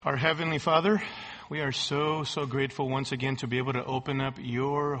Our Heavenly Father, we are so grateful once again to be able to open up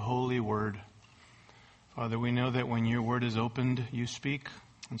your holy word. Father, we know that when your word is opened, you speak.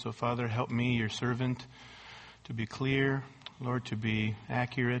 And so, Father, help me, your servant, to be clear, Lord, to be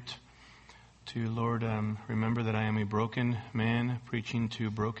accurate, to, Lord, remember that I am a broken man preaching to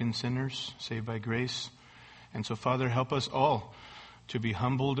broken sinners, saved by grace. And so, Father, help us all to be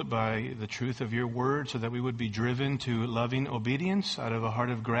humbled by the truth of your word so that we would be driven to loving obedience out of a heart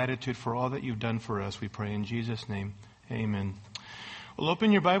of gratitude for all that you've done for us. We pray in Jesus' name. Amen. Well,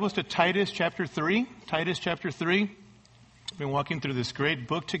 open your Bibles to Titus chapter 3. Titus chapter 3. We've been walking through this great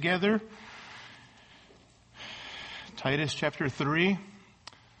book together. Titus chapter 3.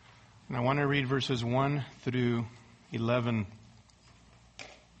 And I want to read verses 1 through 11.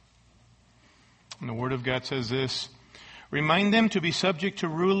 And the Word of God says this: Remind them to be subject to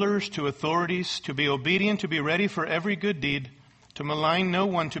rulers, to authorities, to be obedient, to be ready for every good deed, to malign no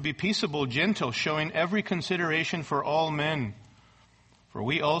one, to be peaceable, gentle, showing every consideration for all men. For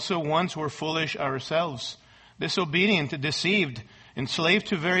we also once were foolish ourselves, disobedient, deceived, enslaved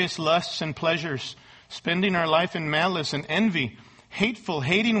to various lusts and pleasures, spending our life in malice and envy, hateful,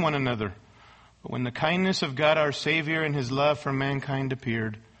 hating one another. But when the kindness of God our Savior and His love for mankind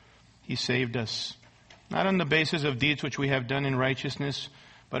appeared, He saved us, not on the basis of deeds which we have done in righteousness,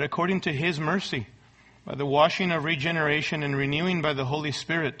 but according to His mercy, by the washing of regeneration and renewing by the Holy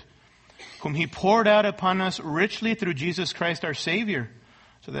Spirit, whom He poured out upon us richly through Jesus Christ our Savior,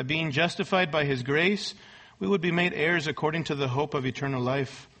 so that being justified by His grace, we would be made heirs according to the hope of eternal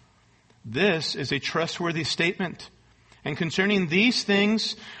life. This is a trustworthy statement. And concerning these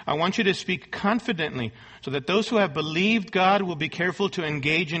things, I want you to speak confidently, so that those who have believed God will be careful to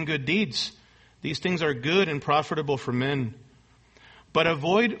engage in good deeds. These things are good and profitable for men. But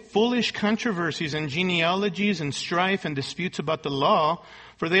avoid foolish controversies and genealogies and strife and disputes about the law,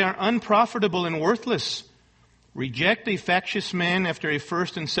 for they are unprofitable and worthless. Reject a factious man after a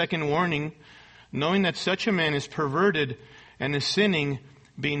first and second warning, knowing that such a man is perverted and is sinning,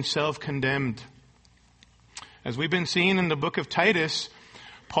 being self-condemned. As we've been seeing in the book of Titus,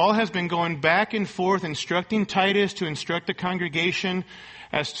 Paul has been going back and forth instructing Titus to instruct the congregation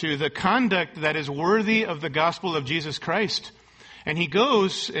as to the conduct that is worthy of the gospel of Jesus Christ. And he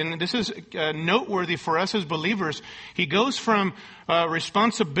goes, and this is noteworthy for us as believers, he goes from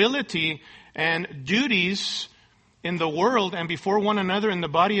responsibility and duties in the world and before one another in the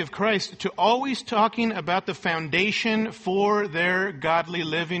body of Christ to always talking about the foundation for their godly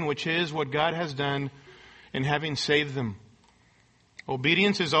living, which is what God has done in having saved them.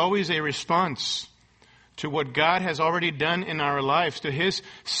 Obedience is always a response to what God has already done in our lives, to His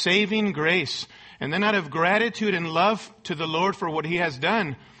saving grace. And then out of gratitude and love to the Lord for what He has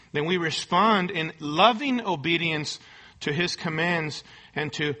done, then we respond in loving obedience to His commands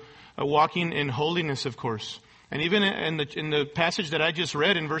and to walking in holiness, of course. And even in the passage that I just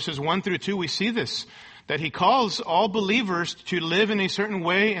read in verses 1 through 2, we see this, that He calls all believers to live in a certain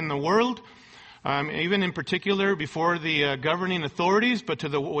way in the world, even in particular before the governing authorities, but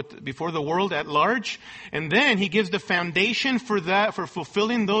before the world at large. And then He gives the foundation for that, for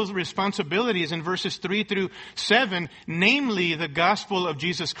fulfilling those responsibilities in verses 3 through 7, namely the gospel of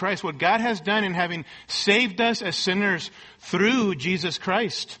Jesus Christ, what God has done in having saved us as sinners through Jesus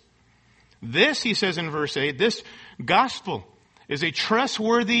Christ. This, he says in verse 8, this gospel is a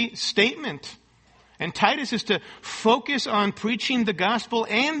trustworthy statement. And Titus is to focus on preaching the gospel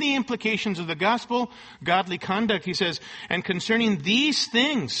and the implications of the gospel, godly conduct. He says, and concerning these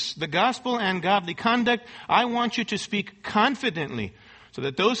things, the gospel and godly conduct, I want you to speak confidently, so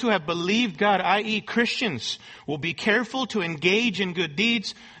that those who have believed God, i.e. Christians, will be careful to engage in good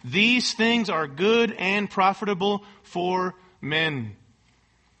deeds. These things are good and profitable for men.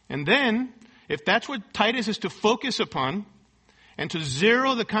 And then, if that's what Titus is to focus upon, and to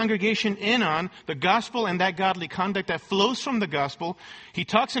zero the congregation in on the gospel and that godly conduct that flows from the gospel, he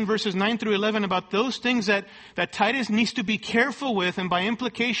talks in verses 9 through 11 about those things that Titus needs to be careful with, and by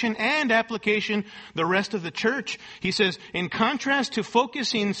implication and application, the rest of the church. He says, in contrast to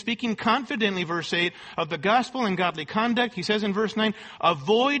focusing, speaking confidently, verse 8, of the gospel and godly conduct, he says in verse 9,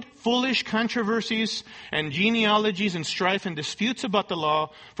 avoid foolish controversies and genealogies and strife and disputes about the law,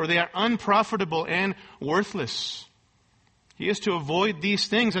 for they are unprofitable and worthless. He is to avoid these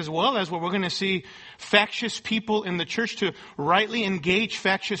things, as well as what we're going to see factious people in the church, to rightly engage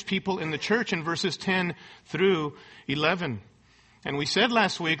factious people in the church in verses 10 through 11. And we said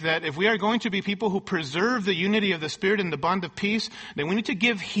last week that if we are going to be people who preserve the unity of the Spirit and the bond of peace, then we need to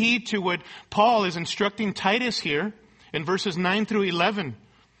give heed to what Paul is instructing Titus here in verses 9 through 11.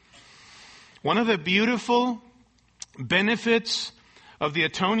 One of the beautiful benefits of the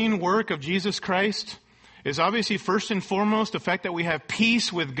atoning work of Jesus Christ is obviously first and foremost the fact that we have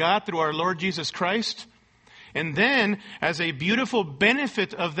peace with God through our Lord Jesus Christ. And then, as a beautiful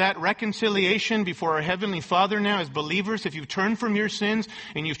benefit of that reconciliation before our Heavenly Father now as believers, if you've turned from your sins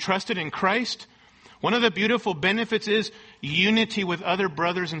and you've trusted in Christ, one of the beautiful benefits is unity with other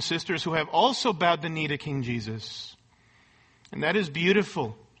brothers and sisters who have also bowed the knee to King Jesus. And that is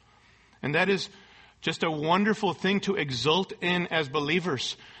beautiful. And that is just a wonderful thing to exult in as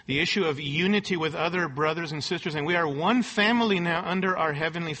believers. The issue of unity with other brothers and sisters. And we are one family now under our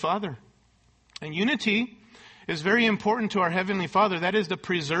Heavenly Father. And unity is very important to our Heavenly Father. That is the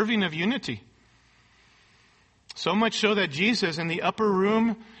preserving of unity. So much so that Jesus in the upper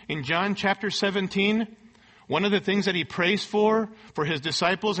room in John chapter 17, one of the things that he prays for his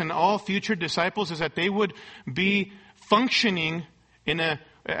disciples and all future disciples is that they would be functioning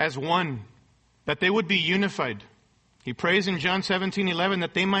as one, that they would be unified. He prays in John 17:11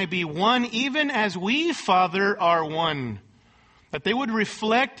 that they might be one even as we, Father, are one. That they would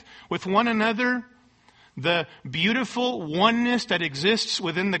reflect with one another the beautiful oneness that exists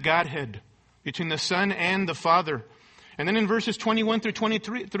within the Godhead, between the Son and the Father. And then in verses 21 through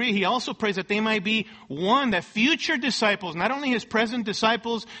 23, he also prays that they might be one, that future disciples, not only his present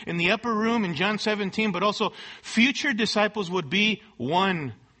disciples in the upper room in John 17, but also future disciples would be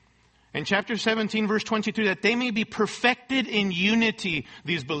one. In chapter 17, verse 23, that they may be perfected in unity,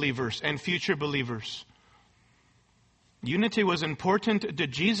 these believers and future believers. Unity was important to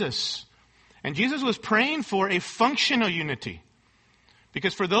Jesus. And Jesus was praying for a functional unity.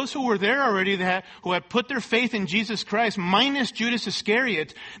 Because for those who were there already, who had put their faith in Jesus Christ, minus Judas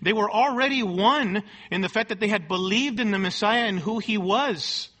Iscariot, they were already one in the fact that they had believed in the Messiah and who he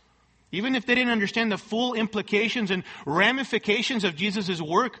was. Even if they didn't understand the full implications and ramifications of Jesus'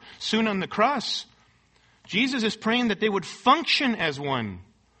 work soon on the cross. Jesus is praying that they would function as one.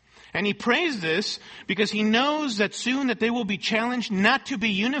 And he prays this because he knows that soon that they will be challenged not to be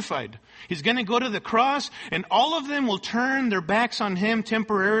unified. He's going to go to the cross and all of them will turn their backs on him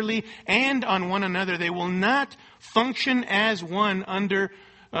temporarily and on one another. They will not function as one under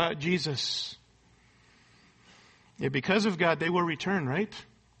Jesus. Yeah, because of God, they will return, right?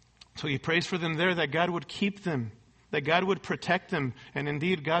 So he prays for them there that God would keep them, that God would protect them. And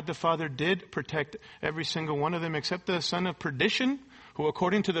indeed, God the Father did protect every single one of them except the son of perdition, who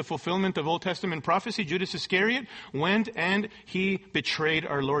according to the fulfillment of Old Testament prophecy, Judas Iscariot, went and he betrayed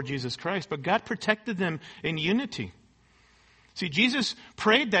our Lord Jesus Christ. But God protected them in unity. See, Jesus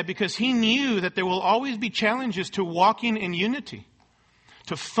prayed that because he knew that there will always be challenges to walking in unity,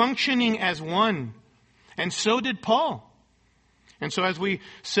 to functioning as one. And so did Paul. And so as we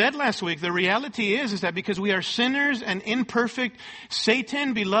said last week, the reality is that because we are sinners and imperfect,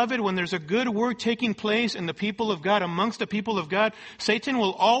 Satan, beloved, when there's a good work taking place in the people of God, amongst the people of God, Satan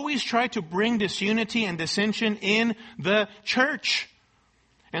will always try to bring disunity and dissension in the church.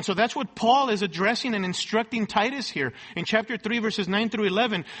 And so that's what Paul is addressing and instructing Titus here in chapter 3, verses 9 through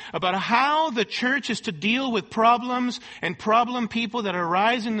 11, about how the church is to deal with problems and problem people that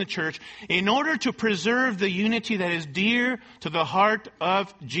arise in the church in order to preserve the unity that is dear to the heart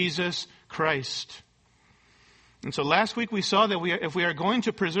of Jesus Christ. And so last week we saw that if we are going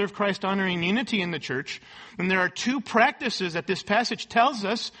to preserve Christ-honoring unity in the church, then there are two practices that this passage tells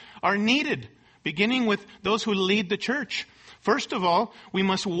us are needed, beginning with those who lead the church. First of all, we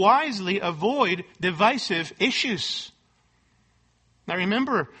must wisely avoid divisive issues. Now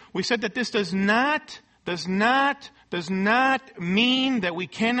remember, we said that this does not mean that we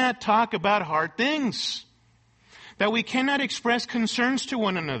cannot talk about hard things. That we cannot express concerns to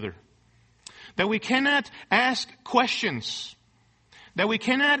one another. That we cannot ask questions. That we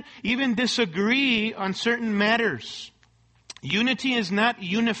cannot even disagree on certain matters. Unity is not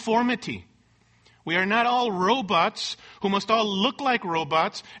uniformity. We are not all robots who must all look like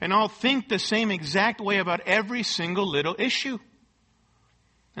robots and all think the same exact way about every single little issue.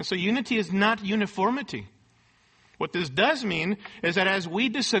 And so unity is not uniformity. What this does mean is that as we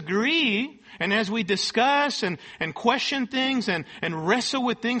disagree and as we discuss and question things and wrestle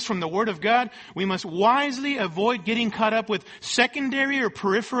with things from the Word of God, we must wisely avoid getting caught up with secondary or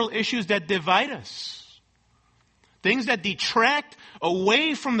peripheral issues that divide us. Things that detract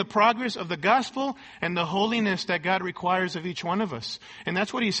away from the progress of the gospel and the holiness that God requires of each one of us. And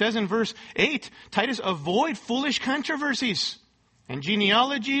that's what he says in verse 8. Titus, avoid foolish controversies and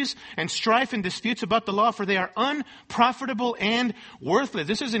genealogies and strife and disputes about the law, for they are unprofitable and worthless.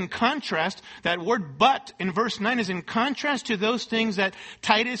 This is in contrast, that word but in verse 9 is in contrast to those things that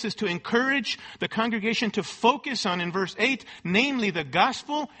Titus is to encourage the congregation to focus on in verse 8, namely the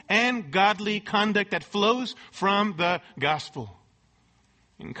gospel and godly conduct that flows from the gospel.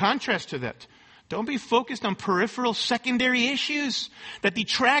 In contrast to that, don't be focused on peripheral secondary issues that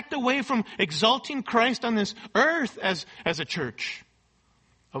detract away from exalting Christ on this earth as a church.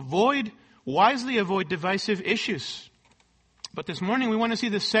 Wisely avoid divisive issues. But this morning we want to see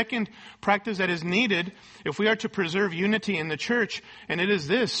the second practice that is needed if we are to preserve unity in the church, and it is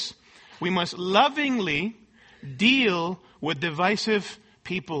this. We must lovingly deal with divisive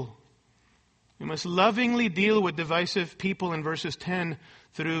people. We must lovingly deal with divisive people in verses 10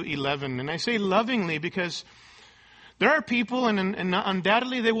 through 11. And I say lovingly because there are people, and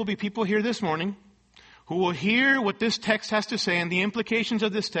undoubtedly there will be people here this morning, who will hear what this text has to say and the implications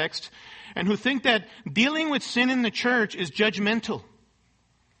of this text, and who think that dealing with sin in the church is judgmental,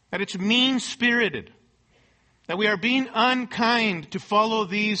 that it's mean-spirited, that we are being unkind to follow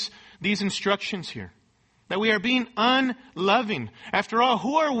these instructions here, that we are being unloving. After all,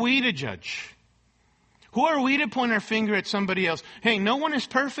 who are we to judge? Who are we to point our finger at somebody else? Hey, no one is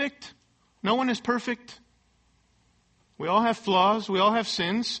perfect. No one is perfect. We all have flaws. We all have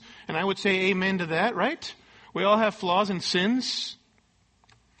sins. And I would say amen to that, right? We all have flaws and sins.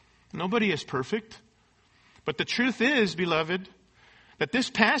 Nobody is perfect. But the truth is, beloved, that this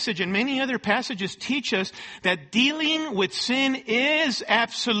passage and many other passages teach us that dealing with sin is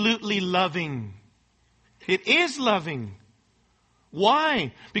absolutely loving. It is loving.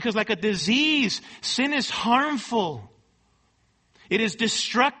 Why? Because like a disease, sin is harmful. It is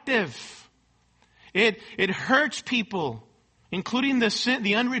destructive. It hurts people, including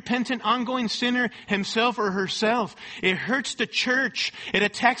the unrepentant, ongoing sinner himself or herself. It hurts the church. It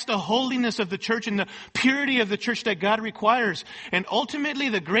attacks the holiness of the church and the purity of the church that God requires. And ultimately,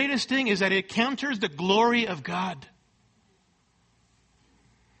 the greatest thing is that it counters the glory of God.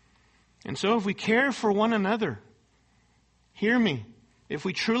 And so if we care for one another, hear me, if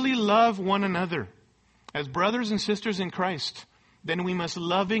we truly love one another as brothers and sisters in Christ, then we must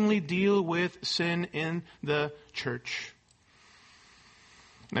lovingly deal with sin in the church.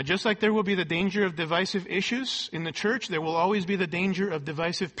 Now, just like there will be the danger of divisive issues in the church, there will always be the danger of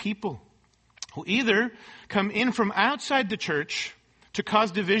divisive people who either come in from outside the church to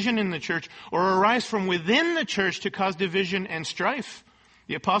cause division in the church or arise from within the church to cause division and strife.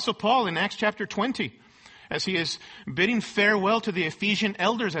 The Apostle Paul in Acts chapter 20, as he is bidding farewell to the Ephesian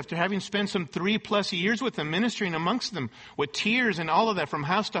elders after having spent some 3+ years with them, ministering amongst them with tears and all of that from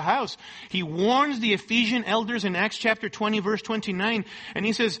house to house. He warns the Ephesian elders in Acts chapter 20, verse 29, and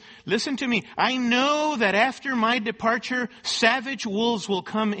he says, listen to me, I know that after my departure, savage wolves will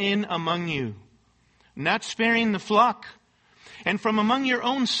come in among you, not sparing the flock. And from among your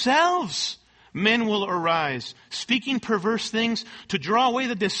own selves, men will arise, speaking perverse things to draw away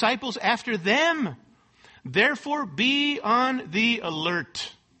the disciples after them. Therefore, be on the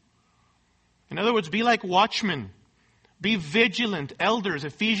alert. In other words, be like watchmen. Be vigilant, elders,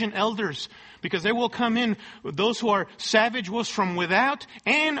 Ephesian elders, because there will come in those who are savage wolves from without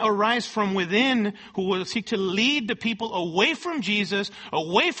and arise from within, who will seek to lead the people away from Jesus,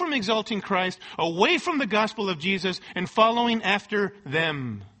 away from exalting Christ, away from the gospel of Jesus, and following after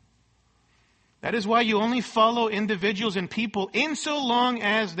them. That is why you only follow individuals and people in so long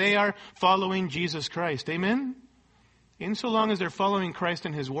as they are following Jesus Christ. Amen? In so long as they're following Christ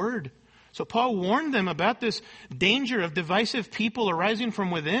and His Word. So Paul warned them about this danger of divisive people arising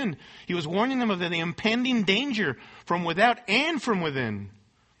from within. He was warning them of the impending danger from without and from within.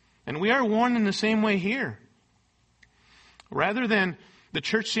 And we are warned in the same way here. Rather than the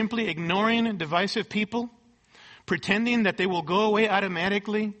church simply ignoring divisive people, pretending that they will go away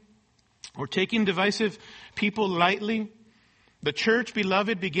automatically, or taking divisive people lightly, the church,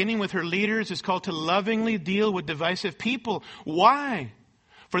 beloved, beginning with her leaders, is called to lovingly deal with divisive people. Why?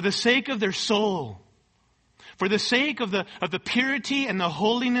 For the sake of their soul. For the sake of the purity and the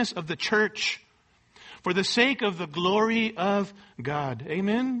holiness of the church. For the sake of the glory of God.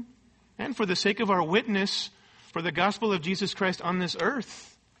 Amen? And for the sake of our witness for the gospel of Jesus Christ on this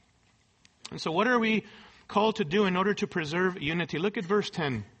earth. And so what are we called to do in order to preserve unity? Look at verse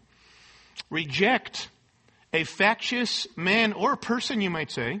 10. Reject a factious man or person, you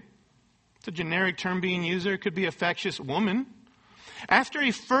might say. It's a generic term being used there. It could be a factious woman. After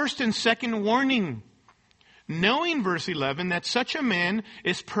a first and second warning, knowing, verse 11, that such a man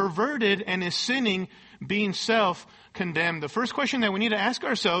is perverted and is sinning, being self-condemned. The first question that we need to ask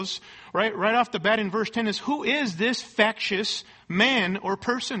ourselves right off the bat in verse 10 is, who is this factious man or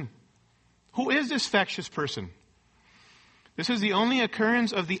person? Who is this factious person? This is the only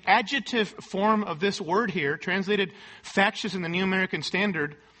occurrence of the adjective form of this word here, translated factious in the New American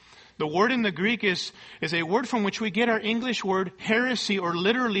Standard. The word in the Greek is a word from which we get our English word heresy, or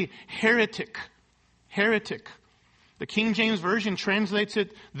literally heretic. Heretic. The King James Version translates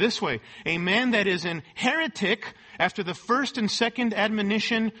it this way: a man that is an heretic after the first and second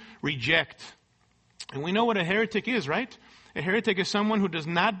admonition, reject. And we know what a heretic is, right? A heretic is someone who does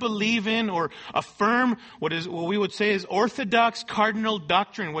not believe in or affirm what we would say is orthodox cardinal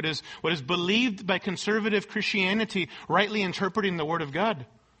doctrine, what is believed by conservative Christianity, rightly interpreting the Word of God.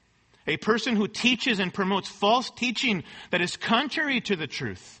 A person who teaches and promotes false teaching that is contrary to the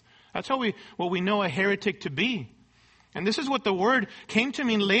truth. That's what we know a heretic to be. And this is what the word came to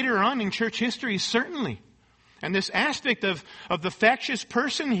mean later on in church history, certainly. And this aspect of the factious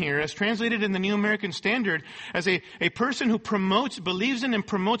person here, as translated in the New American Standard, as a person who believes in and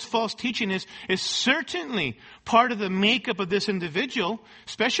promotes false teaching is certainly part of the makeup of this individual,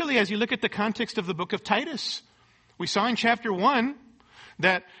 especially as you look at the context of the book of Titus. We saw in chapter 1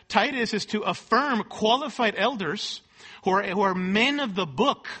 that Titus is to affirm qualified elders who are men of the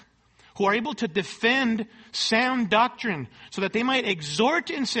book, who are able to defend sound doctrine so that they might exhort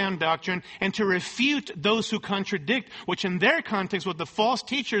in sound doctrine and to refute those who contradict, which in their context were the false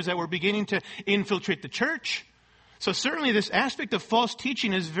teachers that were beginning to infiltrate the church. So certainly this aspect of false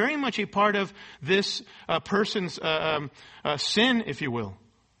teaching is very much a part of this person's sin, if you will.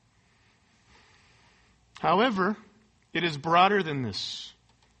 However, it is broader than this,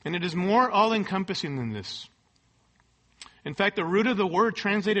 and it is more all-encompassing than this. In fact, the root of the word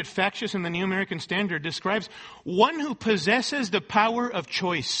translated factious in the New American Standard describes one who possesses the power of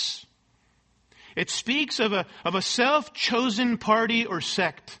choice. It speaks of a self-chosen party or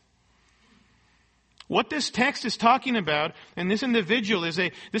sect. What this text is talking about, and this individual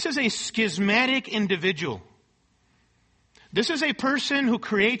this is a schismatic individual. This is a person who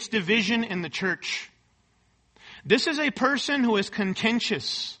creates division in the church. This is a person who is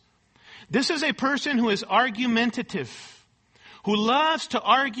contentious. This is a person who is argumentative, who loves to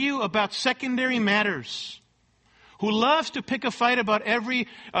argue about secondary matters, who loves to pick a fight about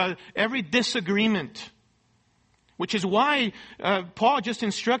every disagreement, which is why Paul just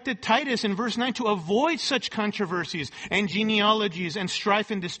instructed Titus in verse 9 to avoid such controversies and genealogies and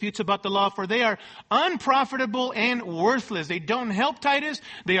strife and disputes about the law, for they are unprofitable and worthless. They don't help Titus,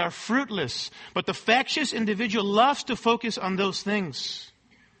 they are fruitless. But the factious individual loves to focus on those things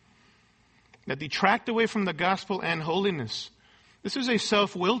that detract away from the gospel and holiness. This is a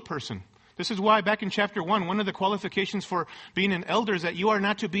self-willed person. This is why back in chapter 1, one of the qualifications for being an elder is that you are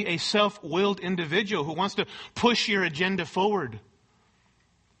not to be a self-willed individual who wants to push your agenda forward.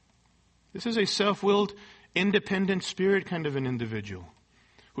 This is a self-willed, independent spirit kind of an individual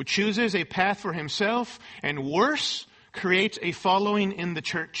who chooses a path for himself and worse, creates a following in the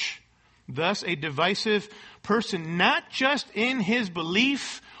church. Thus a divisive person, not just in his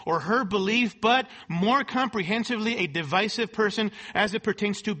belief or her belief, but more comprehensively a divisive person as it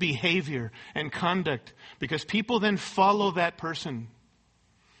pertains to behavior and conduct, because people then follow that person.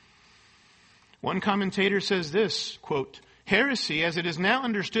 One commentator says this, quote, heresy, as it is now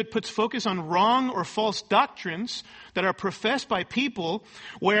understood, puts focus on wrong or false doctrines that are professed by people,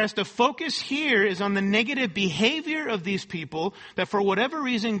 whereas the focus here is on the negative behavior of these people that for whatever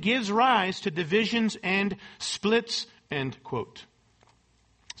reason gives rise to divisions and splits, end quote.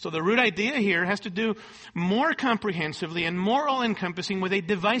 So the root idea here has to do more comprehensively and more all-encompassing with a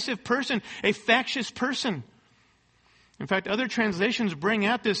divisive person, a factious person. In fact, other translations bring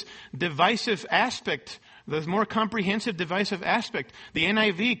out this divisive aspect, the more comprehensive divisive aspect. The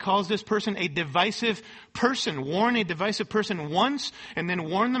NIV calls this person a divisive person. Warn a divisive person once and then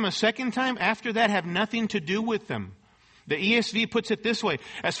warn them a second time. After that, have nothing to do with them. The ESV puts it this way: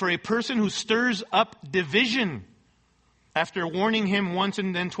 as for a person who stirs up division, after warning him once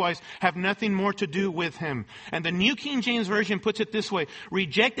and then twice, have nothing more to do with him. And the New King James Version puts it this way: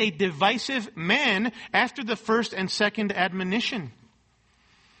 reject a divisive man after the first and second admonition.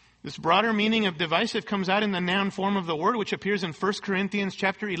 This broader meaning of divisive comes out in the noun form of the word, which appears in 1 Corinthians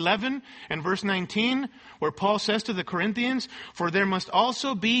chapter 11 and verse 19, where Paul says to the Corinthians, for there must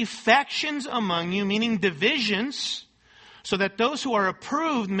also be factions among you, meaning divisions, so that those who are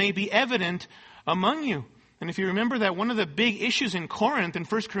approved may be evident among you. And if you remember that one of the big issues in Corinth, in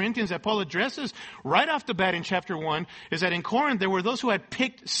 1 Corinthians, that Paul addresses right off the bat in chapter 1, is that in Corinth there were those who had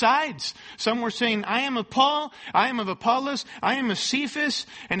picked sides. Some were saying, I am of Paul, I am of Apollos, I am of Cephas.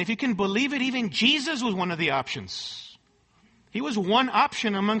 And if you can believe it, even Jesus was one of the options. He was one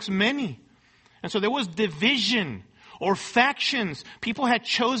option amongst many. And so there was division or factions. People had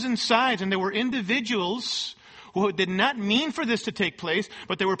chosen sides, and there were individuals who did not mean for this to take place,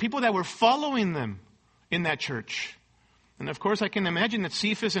 but there were people that were following them in that church. And of course, I can imagine that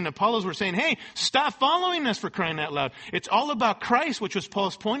Cephas and Apollos were saying, hey, stop following us, for crying out loud. It's all about Christ, which was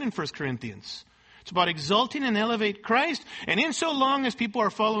Paul's point in 1 Corinthians. It's It's about exalting and elevate Christ. And in so long as people are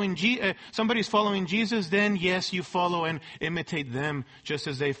following, somebody's following Jesus, then yes, you follow and imitate them just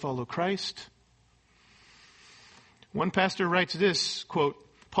as they follow Christ. One pastor writes this, quote,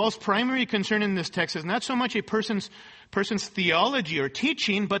 Paul's primary concern in this text is not so much a person's theology or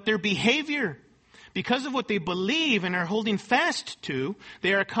teaching, but their behavior. Because of what they believe and are holding fast to,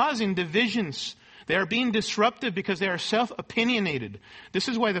 they are causing divisions. They are being disruptive because they are self-opinionated. This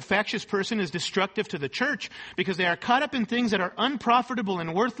is why the factious person is destructive to the church, because they are caught up in things that are unprofitable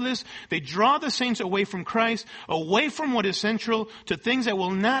and worthless. They draw the saints away from Christ, away from what is central, to things that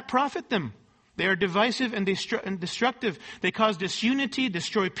will not profit them. They are divisive and destructive. They cause disunity,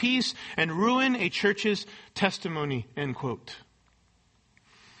 destroy peace, and ruin a church's testimony, end quote.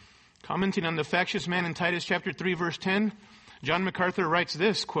 Commenting on the factious man in Titus chapter 3, verse 10, John MacArthur writes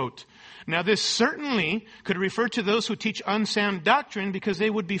this, quote, Now this certainly could refer to those who teach unsound doctrine because they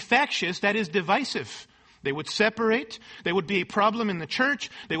would be factious, that is divisive. They would separate. They would be a problem in the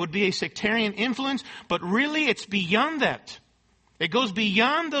church. They would be a sectarian influence. But really it's beyond that. It goes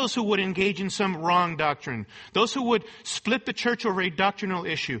beyond those who would engage in some wrong doctrine. Those who would split the church over a doctrinal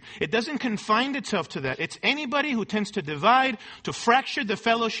issue. It doesn't confine itself to that. It's anybody who tends to divide, to fracture the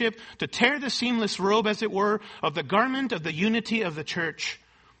fellowship, to tear the seamless robe, as it were, of the garment of the unity of the church.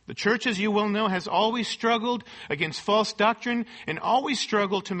 The church, as you well know, has always struggled against false doctrine and always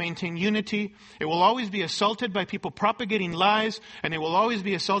struggled to maintain unity. It will always be assaulted by people propagating lies, and it will always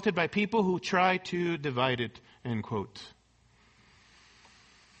be assaulted by people who try to divide it, end quote.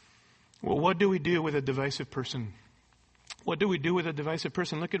 Well, what do we do with a divisive person? What do we do with a divisive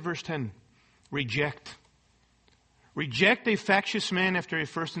person? Look at verse 10. Reject. Reject a factious man after a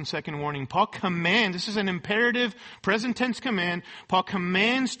first and second warning. Paul commands, this is an imperative present tense command. Paul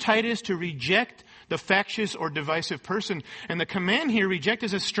commands Titus to reject the factious or divisive person. And the command here, reject,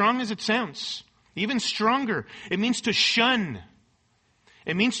 is as strong as it sounds. Even stronger. It means to shun.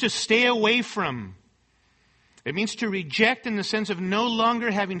 It means to stay away from. It means to reject in the sense of no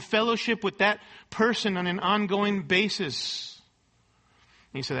longer having fellowship with that person on an ongoing basis.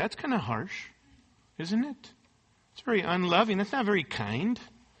 And you say, that's kind of harsh, isn't it? It's very unloving. That's not very kind.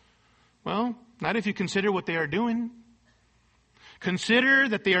 Well, not if you consider what they are doing. Consider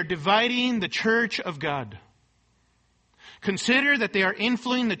that they are dividing the church of God. Consider that they are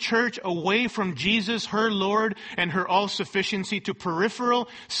influencing the church away from Jesus, her Lord, and her all-sufficiency to peripheral,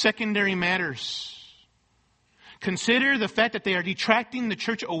 secondary matters. Consider the fact that they are detracting the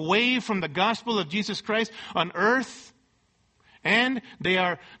church away from the gospel of Jesus Christ on earth. And they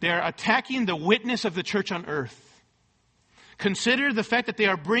are attacking the witness of the church on earth. Consider the fact that they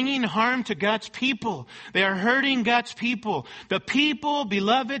are bringing harm to God's people. They are hurting God's people. The people,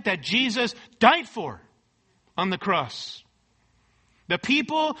 beloved, that Jesus died for on the cross. The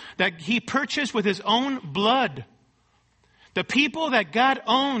people that He purchased with His own blood. The people that God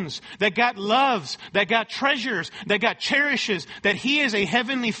owns, that God loves, that God treasures, that God cherishes, that He is a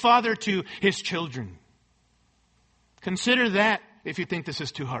heavenly Father to His children. Consider that if you think this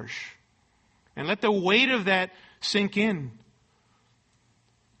is too harsh. And let the weight of that sink in.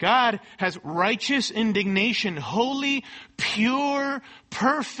 God has righteous indignation, holy, pure,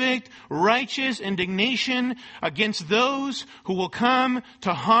 perfect, righteous indignation against those who will come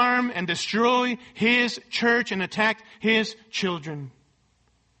to harm and destroy His church and attack His children.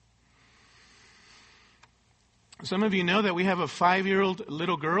 Some of you know that we have a 5-year-old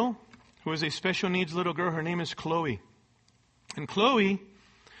little girl who is a special needs little girl. Her name is Chloe. And Chloe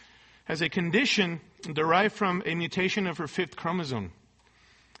has a condition derived from a mutation of her 5th chromosome.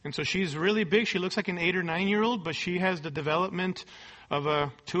 And so she's really big. She looks like an 8 or 9-year-old, but she has the development of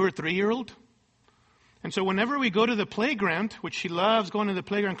a 2 or 3-year-old. And so whenever we go to the playground, which she loves going to the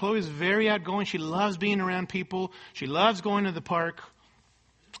playground, Chloe is very outgoing. She loves being around people. She loves going to the park.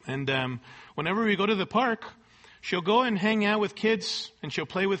 And whenever we go to the park, she'll go and hang out with kids, and she'll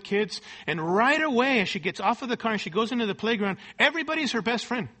play with kids. And right away, as she gets off of the car and she goes into the playground, everybody's her best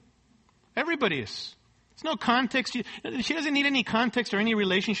friend. Everybody is. There's no context. She doesn't need any context or any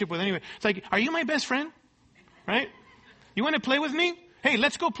relationship with anyone. It's like, are you my best friend? Right? You want to play with me? Hey,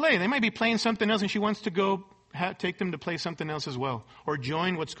 let's go play. They might be playing something else and she wants to go take them to play something else as well. Or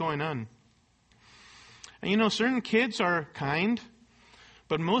join what's going on. And you know, certain kids are kind,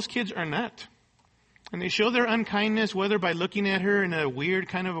 but most kids are not. And they show their unkindness whether by looking at her in a weird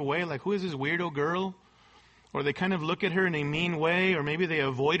kind of a way, like, who is this weirdo girl? Or they kind of look at her in a mean way, or maybe they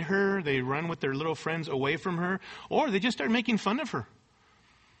avoid her, they run with their little friends away from her, or they just start making fun of her.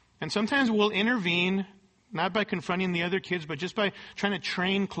 And sometimes we'll intervene, not by confronting the other kids, but just by trying to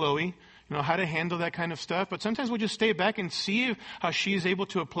train Chloe. how to handle that kind of stuff. But sometimes we'll just stay back and see how she's able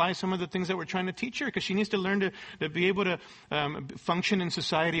to apply some of the things that we're trying to teach her, because she needs to learn to be able to function in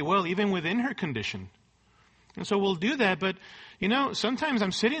society well, even within her condition. And so we'll do that. But, sometimes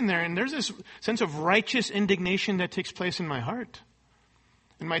I'm sitting there and there's this sense of righteous indignation that takes place in my heart.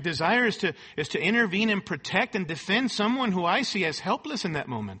 And my desire is to intervene and protect and defend someone who I see as helpless in that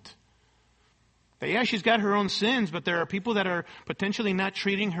moment. That, yeah, she's got her own sins, but there are people that are potentially not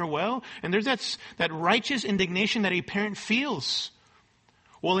treating her well. And there's that righteous indignation that a parent feels.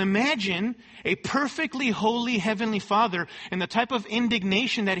 Well, imagine a perfectly holy Heavenly Father and the type of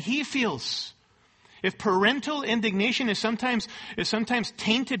indignation that He feels. If parental indignation is sometimes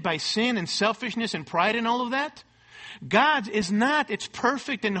tainted by sin and selfishness and pride and all of that, God's is not. It's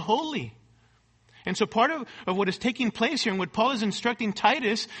perfect and holy. And so part of what is taking place here and what Paul is instructing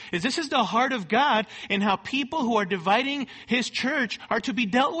Titus is this is the heart of God in how people who are dividing His church are to be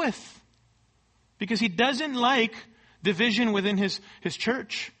dealt with. Because He doesn't like division within His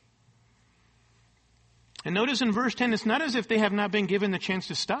church. And notice in verse 10, it's not as if they have not been given the chance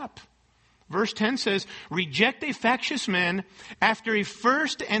to stop. Verse 10 says, reject a factious man after a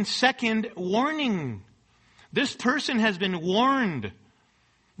first and second warning. This person has been warned.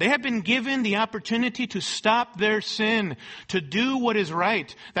 They have been given the opportunity to stop their sin, to do what is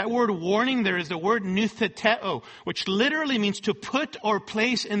right. That word warning there is the word nutheteo, which literally means to put or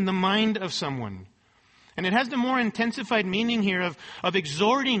place in the mind of someone. And it has the more intensified meaning here of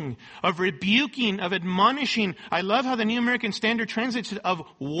exhorting, of rebuking, of admonishing. I love how the New American Standard translates it, of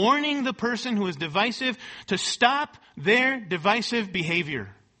warning the person who is divisive to stop their divisive behavior.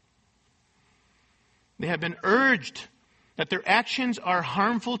 They have been urged that their actions are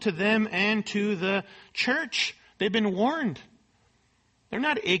harmful to them and to the church. They've been warned. They're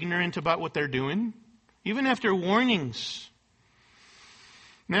not ignorant about what they're doing, even after warnings.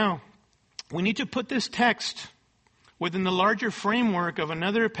 Now, we need to put this text within the larger framework of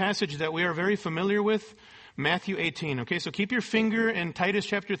another passage that we are very familiar with, Matthew 18. Okay, so keep your finger in Titus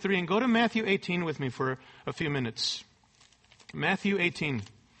chapter 3 and go to Matthew 18 with me for a few minutes. Matthew 18.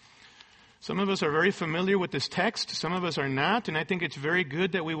 Some of us are very familiar with this text. Some of us are not. And I think it's very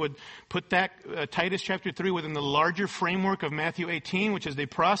good that we would put that Titus chapter 3 within the larger framework of Matthew 18, which is the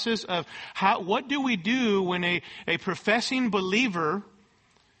process of what do we do when a professing believer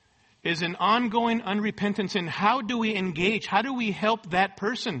is an ongoing unrepentant sin? How do we engage? How do we help that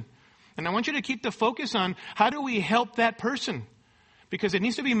person? And I want you to keep the focus on how do we help that person? Because it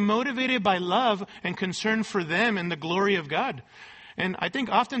needs to be motivated by love and concern for them and the glory of God. And I think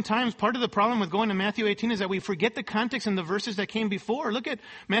oftentimes part of the problem with going to Matthew 18 is that we forget the context and the verses that came before. Look at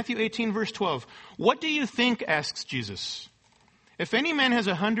Matthew 18 verse 12. What do you think, asks Jesus, if any man has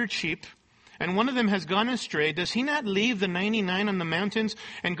 100 sheep and one of them has gone astray, does he not leave the 99 on the mountains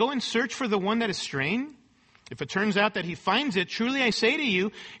and go and search for the one that is straying? If it turns out that he finds it, truly I say to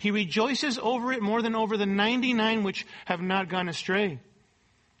you, he rejoices over it more than over the 99 which have not gone astray.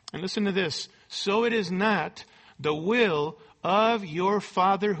 And listen to this. So it is not the will of your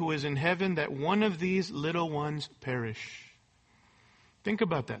Father who is in heaven that one of these little ones perish. Think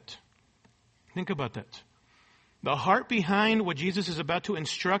about that. Think about that. The heart behind what Jesus is about to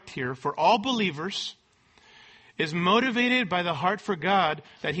instruct here for all believers is motivated by the heart for God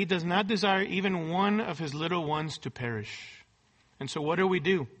that He does not desire even one of His little ones to perish. And so what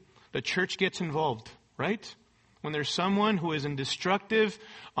do? The church gets involved, right? When there's someone who is in destructive,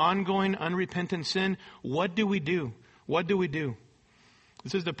 ongoing, unrepentant sin, what do we do? What do we do?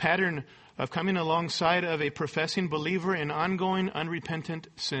 This is the pattern of coming alongside of a professing believer in ongoing, unrepentant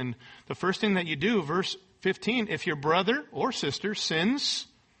sin. The first thing that you do, verse 15, if your brother or sister sins,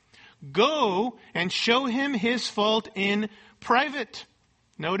 go and show him his fault in private.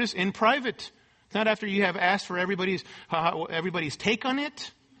 Notice, in private. Not after you have asked for everybody's take on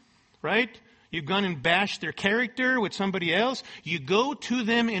it, right? You've gone and bashed their character with somebody else. You go to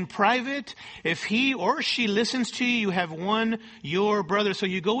them in private. If he or she listens to you, you have won your brother. So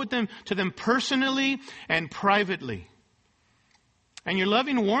you go to them personally and privately. And your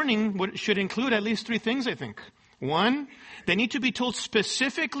loving warning should include at least 3 things, I think. 1, they need to be told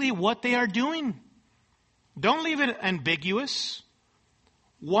specifically what they are doing. Don't leave it ambiguous.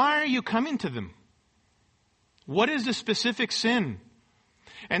 Why are you coming to them? What is the specific sin?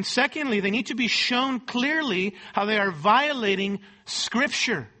 And secondly, they need to be shown clearly how they are violating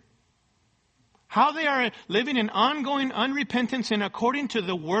Scripture. How they are living in ongoing unrepentant sin according to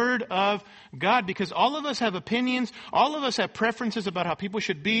the Word of God. Because all of us have opinions. All of us have preferences about how people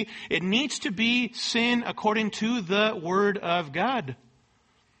should be. It needs to be sin according to the Word of God.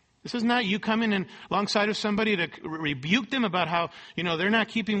 This is not you coming in alongside of somebody to rebuke them about how, they're not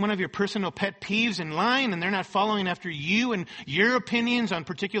keeping one of your personal pet peeves in line and they're not following after you and your opinions on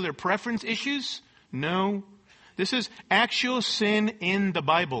particular preference issues. No. This is actual sin in the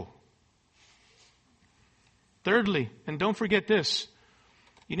Bible. Thirdly, and don't forget this,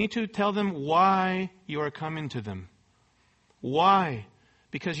 you need to tell them why you are coming to them. Why?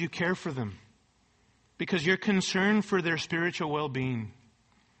 Because you care for them. Because you're concerned for their spiritual well-being.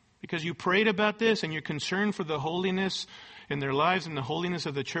 Because you prayed about this and you're concerned for the holiness in their lives and the holiness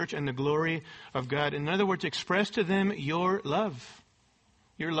of the church and the glory of God. In other words, express to them your love.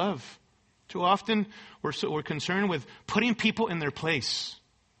 Your love. Too often we're concerned with putting people in their place.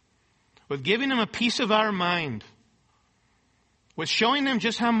 With giving them a piece of our mind. With showing them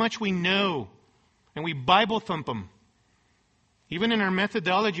just how much we know. And we Bible thump them. Even in our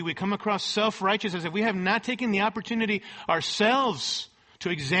methodology, we come across self-righteous as if we have not taken the opportunity ourselves to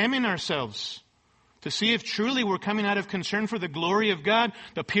examine ourselves, to see if truly we're coming out of concern for the glory of God,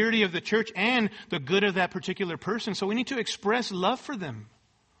 the purity of the church, and the good of that particular person. So we need to express love for them.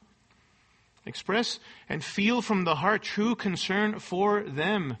 Express and feel from the heart true concern for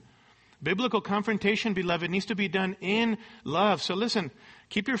them. Biblical confrontation, beloved, needs to be done in love. So listen,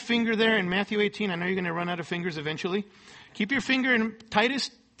 keep your finger there in Matthew 18. I know you're going to run out of fingers eventually. Keep your finger in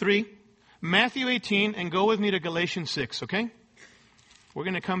Titus 3, Matthew 18, and go with me to Galatians 6, okay? We're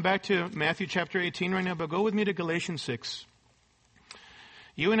going to come back to Matthew chapter 18 right now, but go with me to Galatians 6.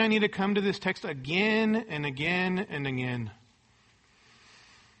 You and I need to come to this text again and again and again.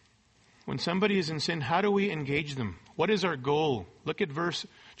 When somebody is in sin, how do we engage them? What is our goal? Look at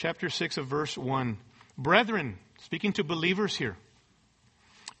chapter 6 of verse 1. Brethren, speaking to believers here,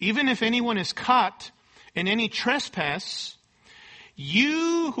 even if anyone is caught in any trespass,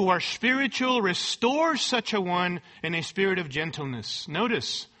 you who are spiritual, restore such a one in a spirit of gentleness.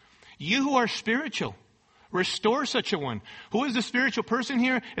 Notice, you who are spiritual, restore such a one. Who is the spiritual person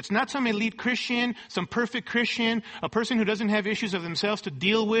here? It's not some elite Christian, some perfect Christian, a person who doesn't have issues of themselves to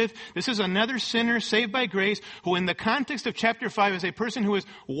deal with. This is another sinner saved by grace who in the context of chapter 5 is a person who is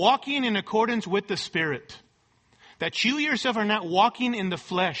walking in accordance with the Spirit. That you yourself are not walking in the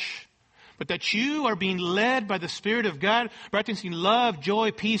flesh, but that you are being led by the Spirit of God, practicing love,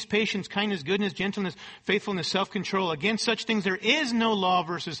 joy, peace, patience, kindness, goodness, gentleness, faithfulness, self-control. Against such things there is no law,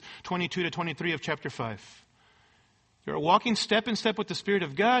 verses 22 to 23 of chapter 5. You're walking step in step with the Spirit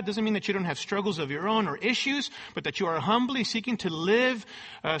of God. Doesn't mean that you don't have struggles of your own or issues, but that you are humbly seeking to live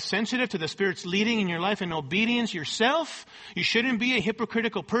sensitive to the Spirit's leading in your life in obedience yourself. You shouldn't be a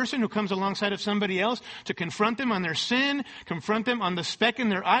hypocritical person who comes alongside of somebody else to confront them on their sin, confront them on the speck in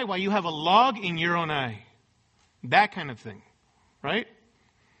their eye while you have a log in your own eye. That kind of thing, right?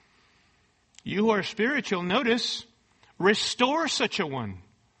 You who are spiritual, notice, restore such a one.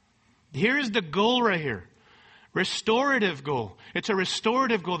 Here is the goal right here. Restorative goal. It's a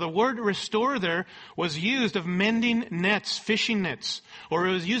restorative goal. The word restore there was used of mending nets, fishing nets, or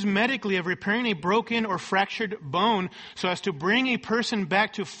it was used medically of repairing a broken or fractured bone so as to bring a person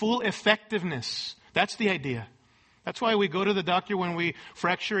back to full effectiveness. That's the idea. That's why we go to the doctor when we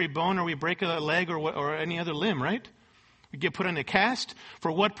fracture a bone or we break a leg or any other limb, right? We get put on a cast.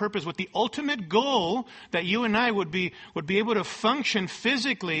 For what purpose? With the ultimate goal that you and I would be able to function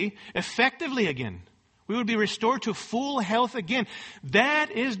physically effectively again. We would be restored to full health again.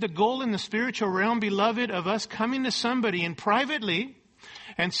 That is the goal in the spiritual realm, beloved, of us coming to somebody and privately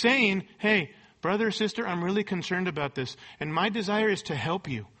and saying, hey, brother or sister, I'm really concerned about this. And my desire is to help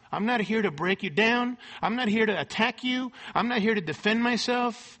you. I'm not here to break you down. I'm not here to attack you. I'm not here to defend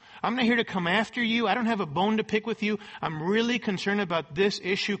myself. I'm not here to come after you. I don't have a bone to pick with you. I'm really concerned about this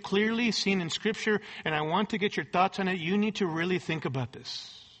issue clearly seen in Scripture, and I want to get your thoughts on it. You need to really think about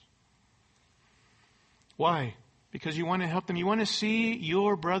this. Why? Because you want to help them. You want to see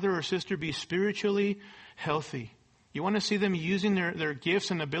your brother or sister be spiritually healthy. You want to see them using their gifts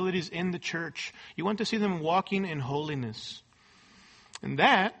and abilities in the church. You want to see them walking in holiness. And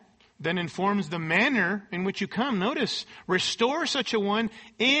that then informs the manner in which you come. Notice, restore such a one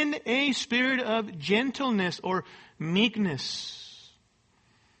in a spirit of gentleness or meekness.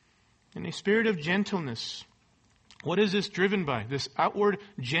 In a spirit of gentleness. What is this driven by? This outward,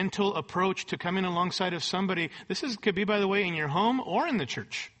 gentle approach to coming alongside of somebody. Could be, by the way, in your home or in the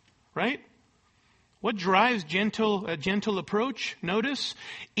church, right? What drives a gentle approach? Notice,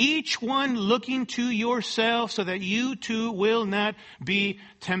 each one looking to yourself so that you too will not be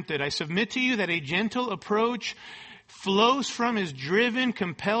tempted. I submit to you that a gentle approach flows from, is driven,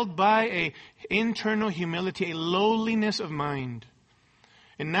 compelled by a internal humility, a lowliness of mind.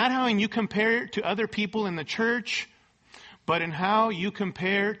 And not how you compare it to other people in the church, but in how you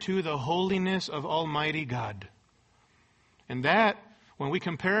compare to the holiness of Almighty God. And that, when we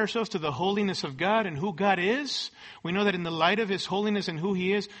compare ourselves to the holiness of God and who God is, we know that in the light of His holiness and who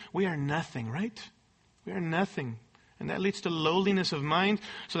He is, we are nothing, right? We are nothing. And that leads to lowliness of mind,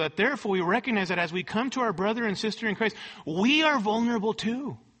 so that therefore we recognize that as we come to our brother and sister in Christ, we are vulnerable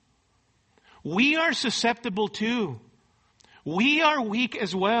too. We are susceptible too. We are weak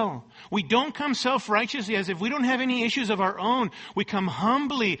as well. We don't come self-righteously as if we don't have any issues of our own. We come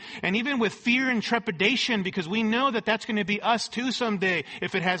humbly and even with fear and trepidation, because we know that that's going to be us too someday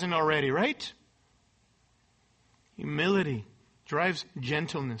if it hasn't already, right? Humility drives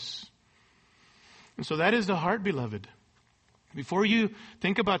gentleness. And so that is the heart, beloved. Before you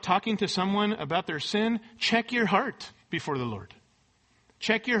think about talking to someone about their sin, check your heart before the Lord.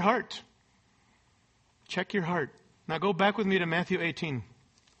 Check your heart. Check your heart. Now go back with me to Matthew 18.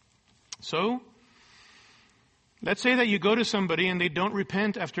 So, let's say that you go to somebody and they don't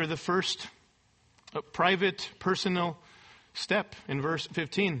repent after the first private, personal step in verse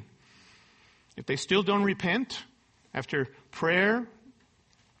 15. If they still don't repent after prayer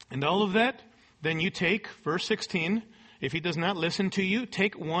and all of that, then you take, verse 16, if he does not listen to you,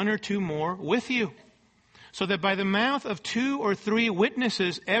 take one or two more with you, so that by the mouth of 2 or 3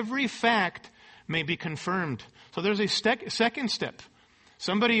 witnesses, every fact may be confirmed. So there's a second step.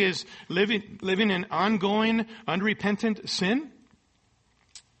 Somebody is living in ongoing, unrepentant sin,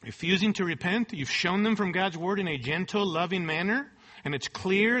 refusing to repent. You've shown them from God's word in a gentle, loving manner, and it's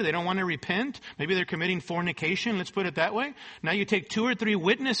clear they don't want to repent. Maybe they're committing fornication, let's put it that way. Now you take 2 or 3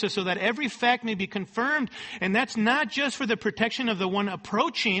 witnesses so that every fact may be confirmed. And that's not just for the protection of the one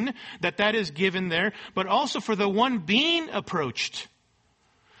approaching, that is given there, but also for the one being approached.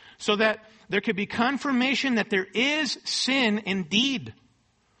 So that there could be confirmation that there is sin indeed.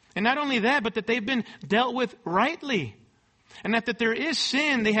 And not only that, but that they've been dealt with rightly. And that there is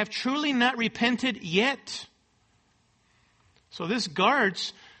sin, they have truly not repented yet. So this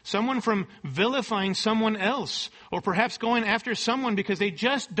guards someone from vilifying someone else, or perhaps going after someone because they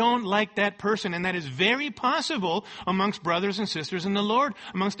just don't like that person. And that is very possible amongst brothers and sisters in the Lord,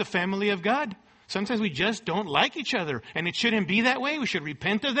 amongst the family of God. Sometimes we just don't like each other, and it shouldn't be that way. We should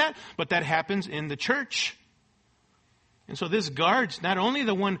repent of that, but that happens in the church. And so this guards not only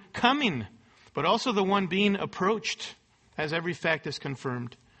the one coming, but also the one being approached, as every fact is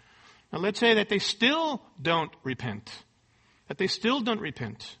confirmed. Now let's say that they still don't repent.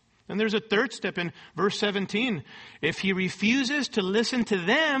 Then there's a third step in verse 17. If he refuses to listen to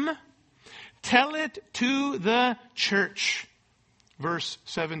them, tell it to the church. Verse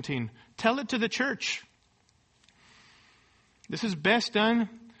 17. Tell it to the church. This is best done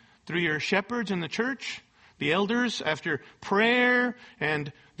through your shepherds in the church, the elders, after prayer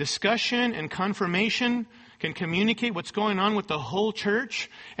and discussion and confirmation, can communicate what's going on with the whole church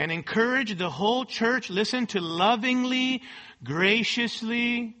and encourage the whole church, listen, to lovingly,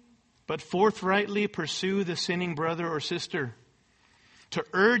 graciously, but forthrightly pursue the sinning brother or sister. To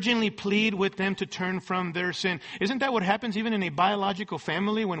urgently plead with them to turn from their sin. Isn't that what happens even in a biological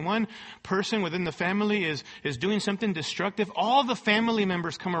family? When one person within the family is doing something destructive, all the family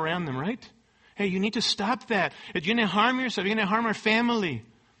members come around them, right? Hey, you need to stop that. You're going to harm yourself. You're going to harm our family.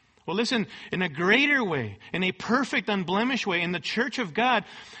 Well, listen, in a greater way, in a perfect, unblemished way, in the church of God,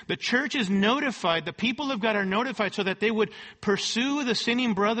 the church is notified, the people of God are notified so that they would pursue the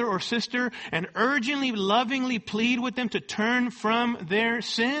sinning brother or sister and urgently, lovingly plead with them to turn from their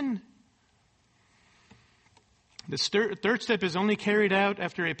sin. The third step is only carried out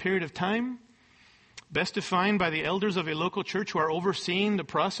after a period of time, best defined by the elders of a local church who are overseeing the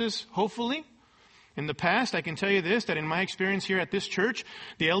process, hopefully. In the past, I can tell you this, that in my experience here at this church,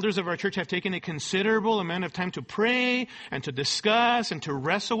 the elders of our church have taken a considerable amount of time to pray and to discuss and to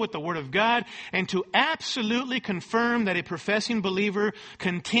wrestle with the Word of God and to absolutely confirm that a professing believer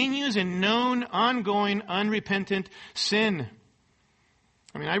continues in known, ongoing, unrepentant sin.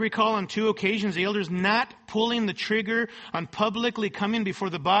 I mean, I recall on 2 occasions the elders not pulling the trigger on publicly coming before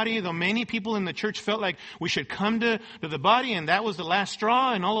the body, though many people in the church felt like we should come to the body and that was the last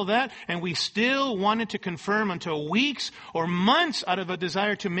straw and all of that. And we still wanted to confirm until weeks or months out of a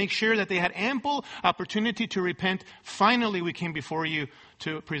desire to make sure that they had ample opportunity to repent. Finally, we came before you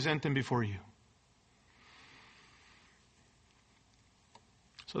to present them before you.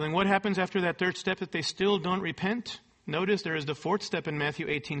 So then what happens after that third step if they still don't repent? Notice there is the fourth step in Matthew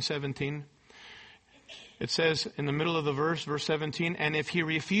 18:17. It says in the middle of the verse 17, and if he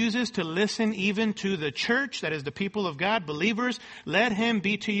refuses to listen even to the church, that is the people of God, believers, let him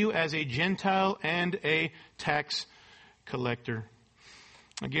be to you as a Gentile and a tax collector.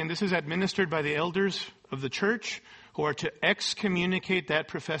 Again, this is administered by the elders of the church who are to excommunicate that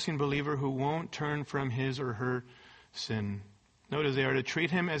professing believer who won't turn from his or her sin. Notice they are to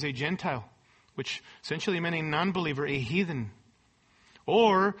treat him as a Gentile, which essentially meant a non-believer, a heathen.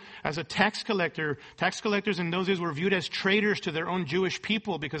 Or as a tax collector. Tax collectors in those days were viewed as traitors to their own Jewish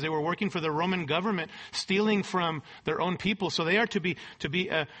people because they were working for the Roman government, stealing from their own people. So they are to be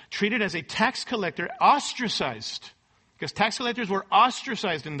treated as a tax collector, ostracized. Because tax collectors were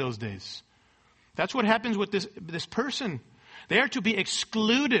ostracized in those days. That's what happens with this person. They are to be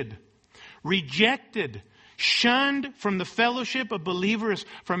excluded, rejected, shunned from the fellowship of believers,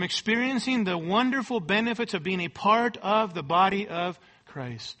 from experiencing the wonderful benefits of being a part of the body of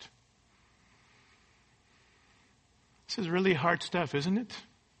Christ. This is really hard stuff, isn't it?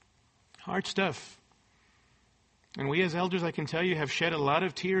 Hard stuff. And we as elders, I can tell you, have shed a lot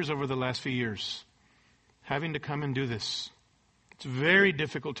of tears over the last few years, having to come and do this. It's very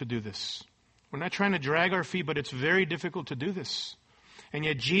difficult to do this. We're not trying to drag our feet, but it's very difficult to do this. And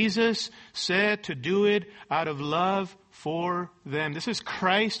yet Jesus said to do it out of love for them. This is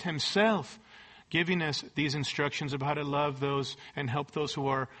Christ himself giving us these instructions about how to love those and help those who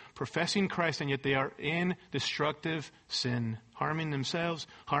are professing Christ, and yet they are in destructive sin, harming themselves,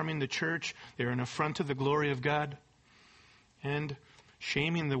 harming the church. They're an affront to the glory of God and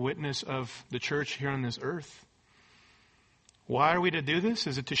shaming the witness of the church here on this earth. Why are we to do this?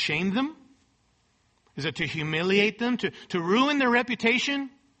 Is it to shame them? Is it to humiliate them? To ruin their reputation?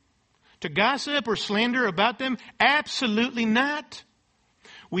 To gossip or slander about them? Absolutely not.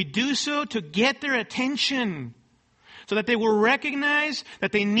 We do so to get their attention, so that they will recognize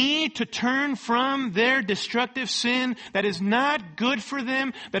that they need to turn from their destructive sin that is not good for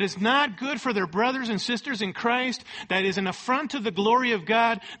them, that is not good for their brothers and sisters in Christ, that is an affront to the glory of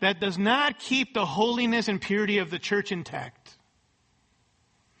God, that does not keep the holiness and purity of the church intact.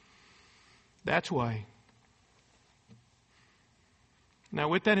 That's why. Now,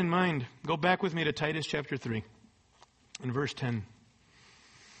 with that in mind, go back with me to Titus chapter 3 and verse 10.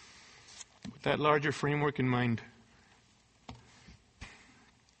 With that larger framework in mind.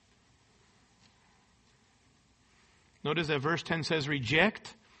 Notice that verse 10 says,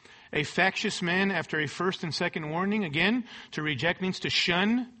 reject a factious man after a first and second warning. Again, to reject means to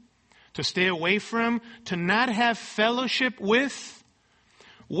shun, to stay away from, to not have fellowship with,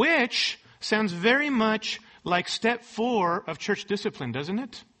 which sounds very much like step 4 of church discipline, doesn't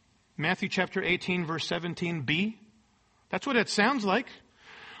it? Matthew chapter 18, verse 17b. That's what it sounds like.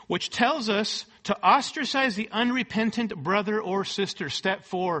 Which tells us to ostracize the unrepentant brother or sister, step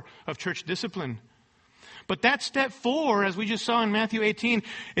 4 of church discipline. But that step 4, as we just saw in Matthew 18,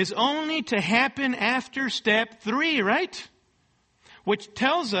 is only to happen after step 3, right? Which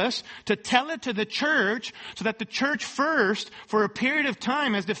tells us to tell it to the church, so that the church first, for a period of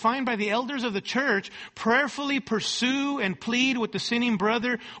time, as defined by the elders of the church, prayerfully pursue and plead with the sinning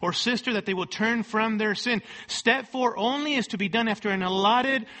brother or sister that they will turn from their sin. Step 4 only is to be done after an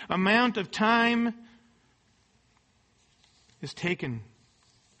allotted amount of time is taken.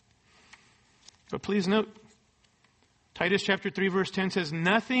 But please note, Titus chapter 3 verse 10 says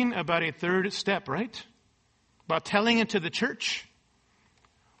nothing about a third step, right? About telling it to the church.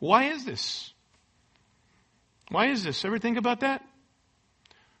 Why is this? Why is this? Ever think about that?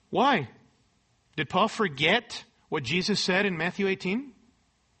 Why? Did Paul forget what Jesus said in Matthew 18?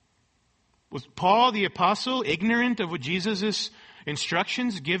 Was Paul the apostle ignorant of what Jesus'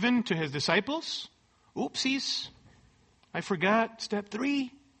 instructions given to his disciples? Oopsies. I forgot step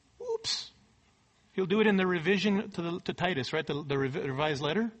 3. Oops. He'll do it in the revision to Titus, right? The revised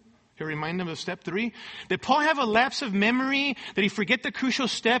letter. He'll remind them of step 3. Did Paul have a lapse of memory? Did he forget the crucial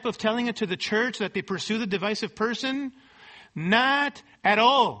step of telling it to the church that they pursue the divisive person? Not at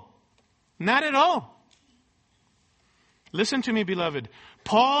all. Not at all. Listen to me, beloved.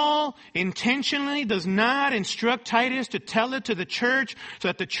 Paul intentionally does not instruct Titus to tell it to the church so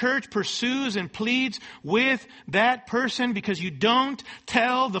that the church pursues and pleads with that person, because you don't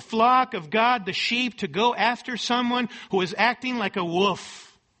tell the flock of God, the sheep, to go after someone who is acting like a wolf.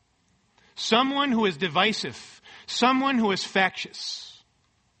 Someone who is divisive. Someone who is factious.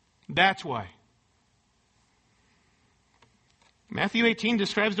 That's why. Matthew 18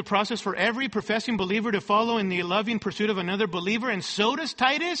 describes the process for every professing believer to follow in the loving pursuit of another believer. And so does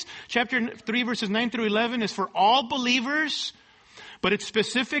Titus. Chapter 3 verses 9 through 11 is for all believers. But it's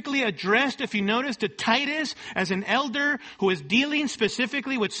specifically addressed, if you notice, to Titus as an elder who is dealing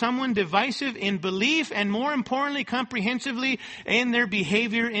specifically with someone divisive in belief and, more importantly, comprehensively in their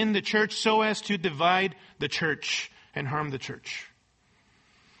behavior in the church, so as to divide the church and harm the church.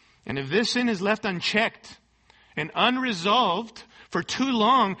 And if this sin is left unchecked and unresolved for too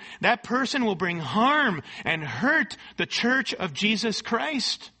long, that person will bring harm and hurt the church of Jesus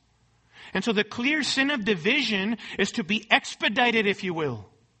Christ. And so the clear sin of division is to be expedited, if you will.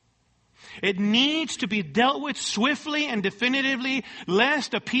 It needs to be dealt with swiftly and definitively,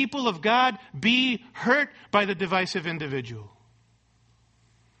 lest the people of God be hurt by the divisive individual.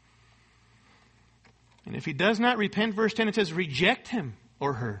 And if he does not repent, verse 10, it says, reject him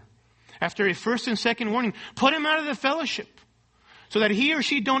or her. After a first and second warning, put him out of the fellowship so that he or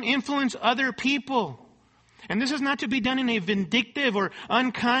she don't influence other people. And this is not to be done in a vindictive or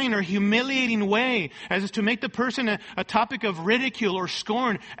unkind or humiliating way, as is to make the person a topic of ridicule or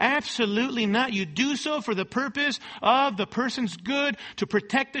scorn. Absolutely not. You do so for the purpose of the person's good, to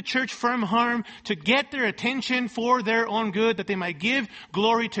protect the church from harm, to get their attention for their own good, that they might give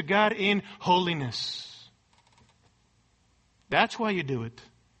glory to God in holiness. That's why you do it,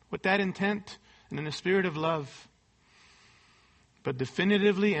 with that intent and in the spirit of love. But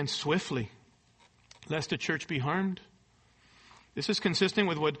definitively and swiftly, lest the church be harmed. This is consistent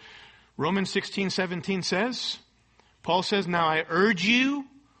with what Romans 16:17 says. Paul says, now I urge you,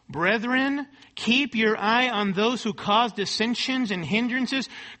 brethren, keep your eye on those who cause dissensions and hindrances,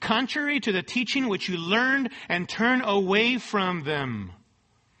 contrary to the teaching which you learned, and turn away from them.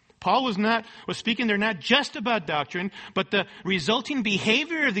 Paul was speaking there not just about doctrine, but the resulting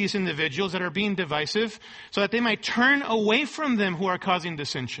behavior of these individuals that are being divisive, so that they might turn away from them who are causing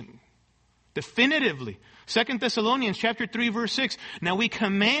dissension. Definitively. 2 Thessalonians chapter 3 verse 6. Now we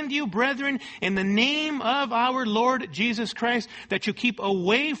command you, brethren, in the name of our Lord Jesus Christ, that you keep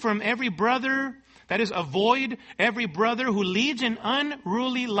away from every brother, that is, avoid every brother who leads an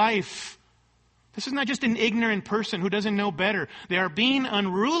unruly life. This is not just an ignorant person who doesn't know better. They are being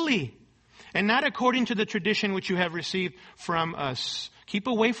unruly and not according to the tradition which you have received from us. Keep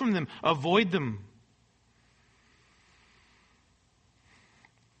away from them. Avoid them.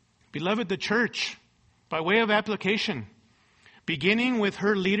 Beloved, the church, by way of application, beginning with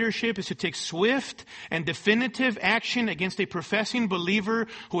her leadership, is to take swift and definitive action against a professing believer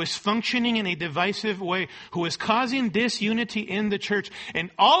who is functioning in a divisive way, who is causing disunity in the church.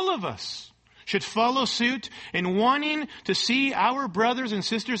 And all of us should follow suit in wanting to see our brothers and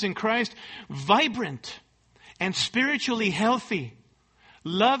sisters in Christ vibrant and spiritually healthy,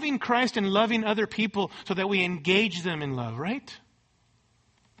 loving Christ and loving other people so that we engage them in love, right?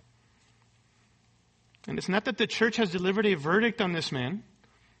 And it's not that the church has delivered a verdict on this man.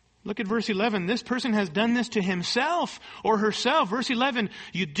 Look at verse 11. This person has done this to himself or herself. Verse 11,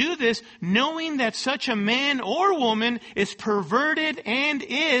 you do this knowing that such a man or woman is perverted and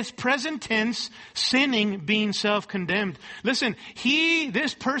is, present tense, sinning, being self-condemned. Listen,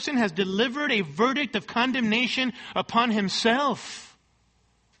 this person has delivered a verdict of condemnation upon himself.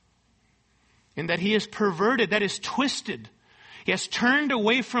 In that he is perverted, that is twisted. He has turned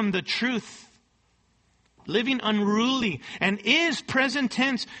away from the truth, living unruly, and is, present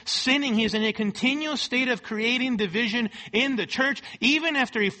tense, sinning. He is in a continual state of creating division in the church, even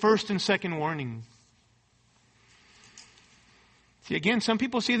after a first and second warning. See, again, some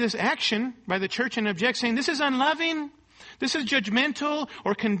people see this action by the church and object, saying, this is unloving, this is judgmental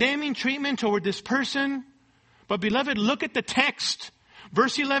or condemning treatment toward this person. But beloved, look at the text.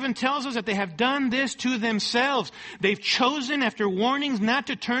 Verse 11 tells us that they have done this to themselves. They've chosen, after warnings, not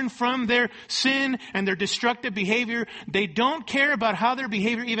to turn from their sin and their destructive behavior. They don't care about how their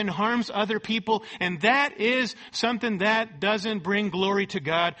behavior even harms other people. And that is something that doesn't bring glory to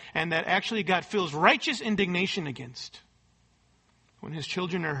God, and that actually God feels righteous indignation against when His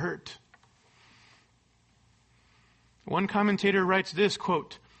children are hurt. One commentator writes this,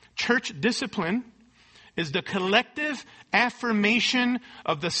 quote, church discipline is the collective affirmation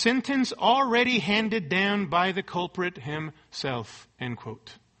of the sentence already handed down by the culprit himself, end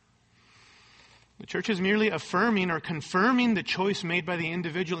quote. The church is merely affirming or confirming the choice made by the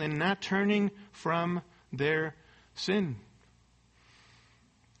individual in not turning from their sin.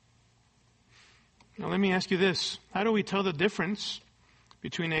 Now let me ask you this. How do we tell the difference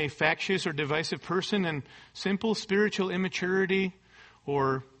between a factious or divisive person and simple spiritual immaturity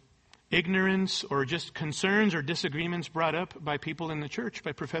or ignorance or just concerns or disagreements brought up by people in the church,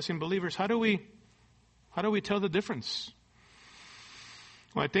 by professing believers? How do we tell the difference?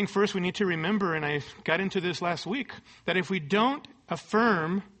 Well, I think first we need to remember, and I got into this last week, that if we don't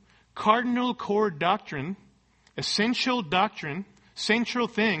affirm cardinal core doctrine, essential doctrine, central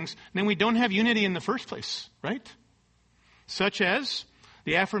things, then we don't have unity in the first place, right? Such as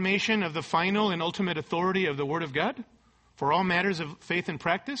the affirmation of the final and ultimate authority of the Word of God for all matters of faith and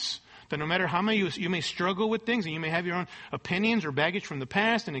practice, That no matter how many you may struggle with things, and you may have your own opinions or baggage from the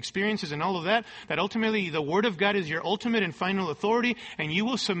past and experiences and all of that, that ultimately the Word of God is your ultimate and final authority, and you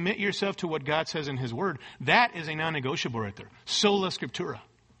will submit yourself to what God says in His Word. That is a non-negotiable right there. Sola Scriptura.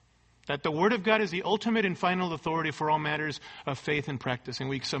 That the Word of God is the ultimate and final authority for all matters of faith and practice. And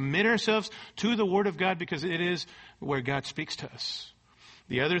we submit ourselves to the Word of God because it is where God speaks to us.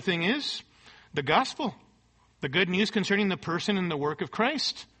 The other thing is the gospel. The good news concerning the person and the work of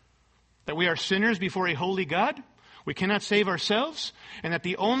Christ. That we are sinners before a holy God. We cannot save ourselves. And that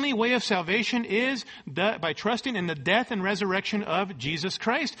the only way of salvation is by trusting in the death and resurrection of Jesus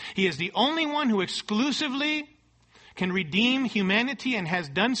Christ. He is the only one who exclusively can redeem humanity and has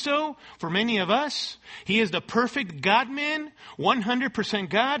done so for many of us. He is the perfect God-man, 100%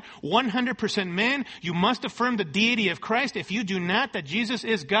 God, 100% man. You must affirm the deity of Christ. If you do not, that Jesus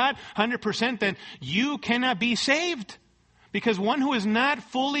is God, 100%, then you cannot be saved. Because one who is not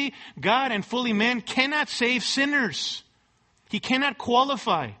fully God and fully man cannot save sinners. He cannot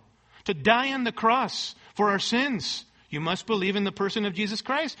qualify to die on the cross for our sins. You must believe in the person of Jesus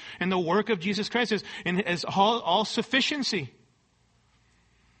Christ and the work of Jesus Christ as all sufficiency.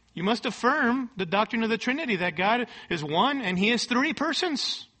 You must affirm the doctrine of the Trinity, that God is one and He is three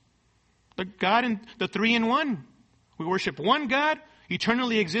persons. The God and the three in one. We worship one God,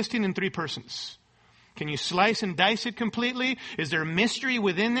 eternally existing in three persons. Can you slice and dice it completely? Is there mystery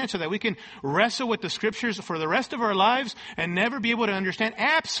within that so that we can wrestle with the Scriptures for the rest of our lives and never be able to understand?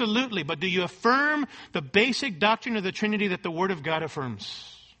 Absolutely. But do you affirm the basic doctrine of the Trinity that the Word of God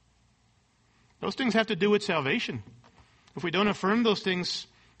affirms? Those things have to do with salvation. If we don't affirm those things,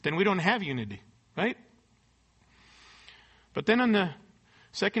 then we don't have unity, right? But then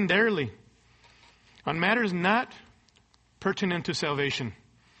secondarily, on matters not pertinent to salvation,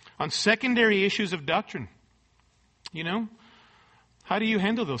 on secondary issues of doctrine, how do you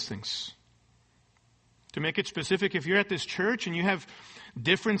handle those things? To make it specific, if you're at this church and you have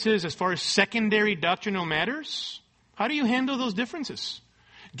differences as far as secondary doctrinal matters, how do you handle those differences?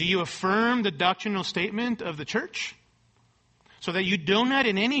 Do you affirm the doctrinal statement of the church? So that you do not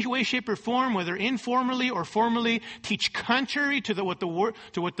in any way, shape, or form, whether informally or formally, teach contrary to what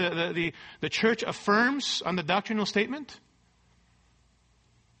the church affirms on the doctrinal statement?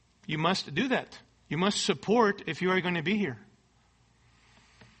 You must do that. You must support if you are going to be here.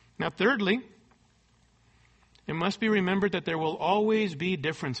 Now, thirdly, it must be remembered that there will always be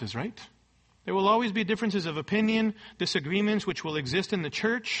differences, right? There will always be differences of opinion, disagreements which will exist in the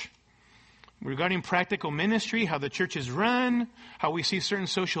church regarding practical ministry, how the church is run, how we see certain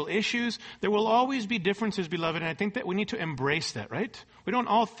social issues. There will always be differences, beloved, and I think that we need to embrace that, right? We don't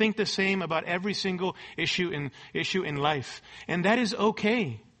all think the same about every single issue in life, and that is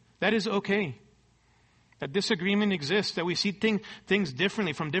okay. That is okay. That disagreement exists, that we see things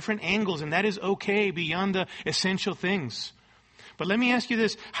differently from different angles, and that is okay beyond the essential things. But let me ask you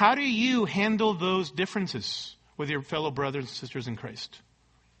this. How do you handle those differences with your fellow brothers and sisters in Christ?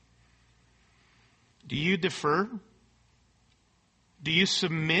 Do you defer? Do you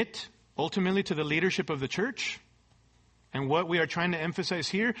submit ultimately to the leadership of the church? And what we are trying to emphasize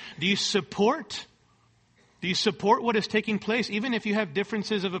here, do you support? Do you support what is taking place, even if you have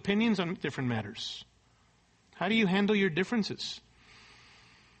differences of opinions on different matters? How do you handle your differences?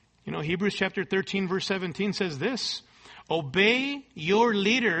 Hebrews chapter 13, verse 17 says this, "Obey your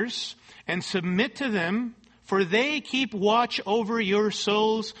leaders and submit to them, for they keep watch over your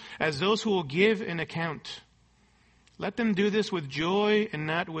souls as those who will give an account. Let them do this with joy and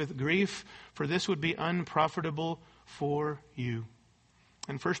not with grief, for this would be unprofitable for you."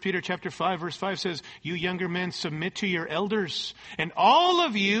 And 1 Peter chapter 5, verse 5 says, "You younger men, submit to your elders. And all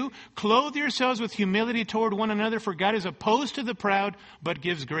of you, clothe yourselves with humility toward one another, for God is opposed to the proud, but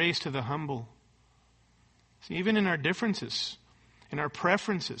gives grace to the humble." See, even in our differences, in our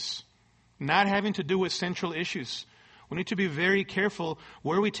preferences, not having to do with central issues, we need to be very careful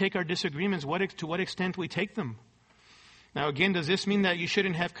where we take our disagreements, to what extent we take them. Now again, does this mean that you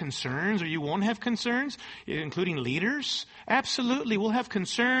shouldn't have concerns or you won't have concerns, including leaders? Absolutely, we'll have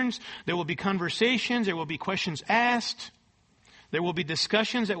concerns. There will be conversations. There will be questions asked. There will be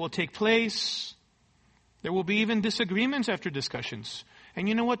discussions that will take place. There will be even disagreements after discussions. And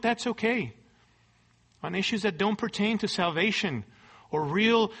you know what? That's okay. On issues that don't pertain to salvation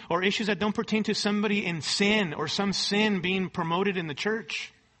or issues that don't pertain to somebody in sin or some sin being promoted in the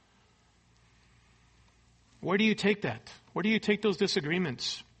church. Where do you take that? Where do you take those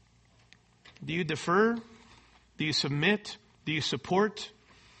disagreements? Do you defer? Do you submit? Do you support?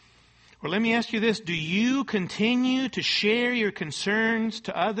 Or let me ask you this. Do you continue to share your concerns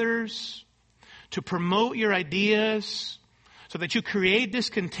to others? To promote your ideas? so that you create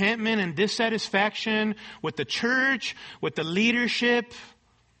discontentment and dissatisfaction with the church, with the leadership,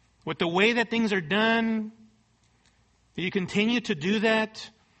 with the way that things are done. You continue to do that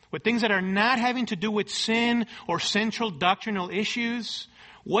with things that are not having to do with sin or central doctrinal issues.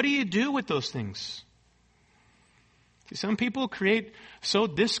 What do you do with those things? See, some people sow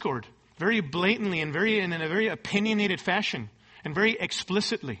discord very blatantly and in a very opinionated fashion and very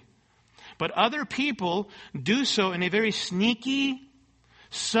explicitly. But other people do so in a very sneaky,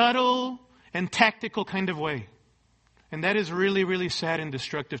 subtle, and tactical kind of way. And that is really, really sad and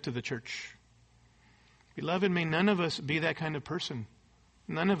destructive to the church. Beloved, may none of us be that kind of person.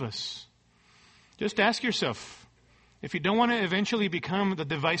 None of us. Just ask yourself, if you don't want to eventually become the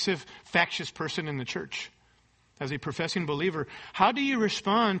divisive, factious person in the church, as a professing believer, how do you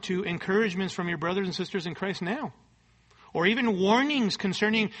respond to encouragements from your brothers and sisters in Christ now? Or even warnings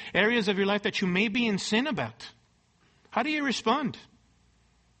concerning areas of your life that you may be in sin about? How do you respond?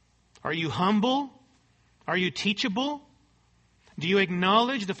 Are you humble? Are you teachable? Do you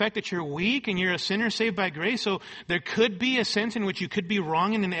acknowledge the fact that you're weak and you're a sinner saved by grace, so there could be a sense in which you could be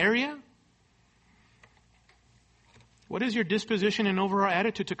wrong in an area? What is your disposition and overall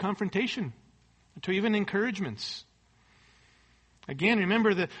attitude to confrontation, to even encouragements? Again,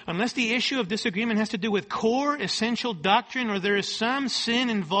 remember that unless the issue of disagreement has to do with core essential doctrine or there is some sin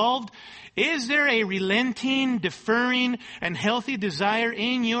involved, is there a relenting, deferring, and healthy desire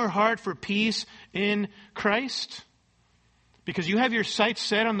in your heart for peace in Christ? Because you have your sights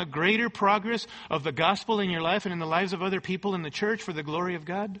set on the greater progress of the gospel in your life and in the lives of other people in the church for the glory of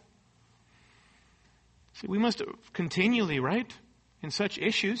God? See, we must continually, right, in such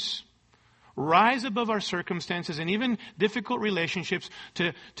issues, rise above our circumstances and even difficult relationships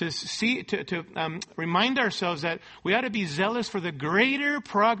to remind ourselves that we ought to be zealous for the greater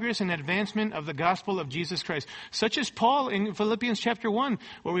progress and advancement of the gospel of Jesus Christ. Such as Paul in Philippians chapter 1,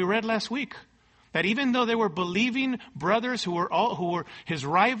 where we read last week. That even though they were believing brothers who were his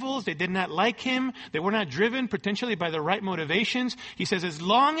rivals, they did not like him, they were not driven potentially by the right motivations. He says, as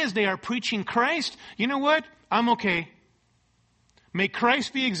long as they are preaching Christ, you know what? I'm okay. May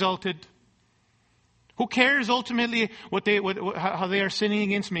Christ be exalted. Who cares ultimately how they are sinning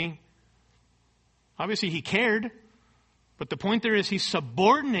against me? Obviously he cared. But the point there is he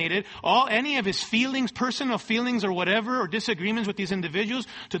subordinated any of his feelings, personal feelings or whatever, or disagreements with these individuals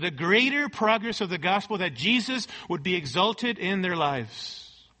to the greater progress of the gospel, that Jesus would be exalted in their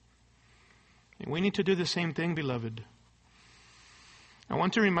lives. And we need to do the same thing, beloved. I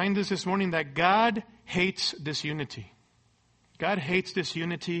want to remind us this morning that God hates disunity. God hates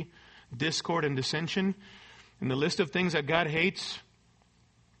disunity, discord, and dissension. In the list of things that God hates,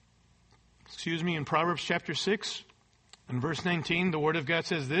 in Proverbs chapter 6, in verse 19, the Word of God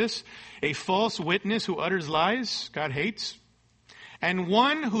says this: a false witness who utters lies, God hates, and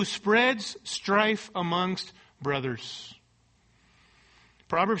one who spreads strife amongst brothers.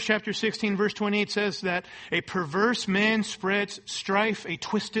 Proverbs chapter 16, verse 28 says that a perverse man spreads strife, a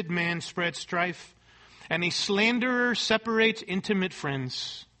twisted man spreads strife, and a slanderer separates intimate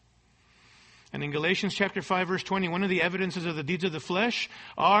friends. And in Galatians chapter 5, verse 20, one of the evidences of the deeds of the flesh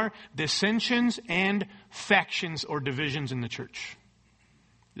are dissensions and factions or divisions in the church.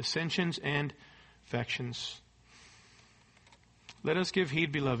 Dissensions and factions. Let us give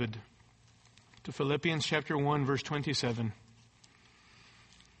heed, beloved, to Philippians chapter 1, verse 27.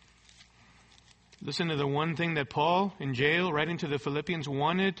 Listen to the one thing that Paul, in jail, writing to the Philippians,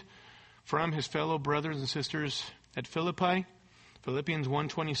 wanted from his fellow brothers and sisters at Philippi. Philippians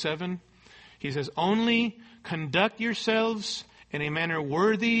 1:27. He says, only conduct yourselves in a manner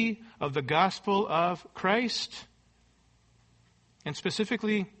worthy of the gospel of Christ. And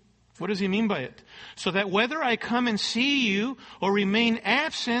specifically, what does he mean by it? So that whether I come and see you or remain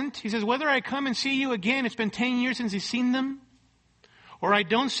absent, he says, whether I come and see you again, it's been 10 years since he's seen them, or I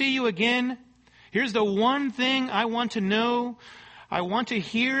don't see you again, here's the one thing I want to know. I want to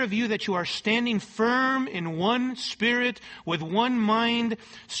hear of you that you are standing firm in one spirit, with one mind,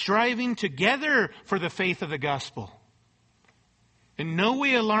 striving together for the faith of the gospel. In no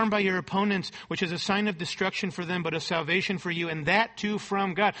way alarmed by your opponents, which is a sign of destruction for them, but of salvation for you, and that too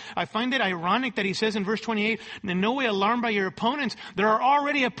from God. I find it ironic that he says in verse 28, in no way alarmed by your opponents. There are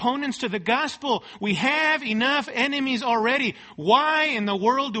already opponents to the gospel. We have enough enemies already. Why in the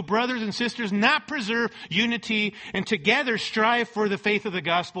world do brothers and sisters not preserve unity and together strive for the faith of the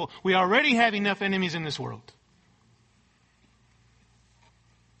gospel? We already have enough enemies in this world.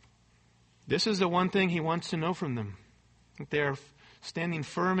 This is the one thing he wants to know from them. They are standing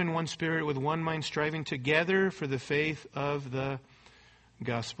firm in one spirit, with one mind, striving together for the faith of the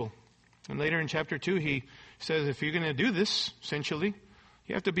gospel. And later in chapter 2, he says, if you're going to do this, essentially,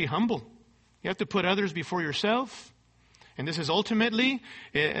 you have to be humble. You have to put others before yourself. And this is ultimately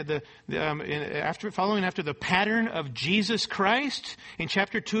following after the pattern of Jesus Christ. In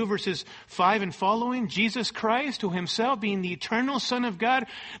chapter 2, verses 5 and following, Jesus Christ, who himself, being the eternal Son of God,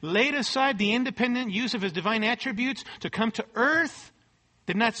 laid aside the independent use of his divine attributes to come to earth,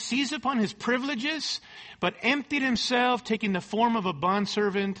 did not seize upon his privileges, but emptied himself, taking the form of a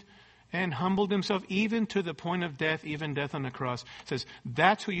bondservant, and humbled himself even to the point of death, even death on the cross. It says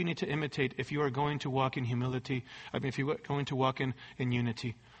that's who you need to imitate if you are going to walk in humility. If you are going to walk in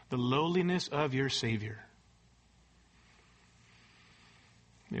unity. The lowliness of your Savior.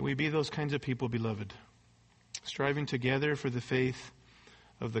 May we be those kinds of people, beloved. Striving together for the faith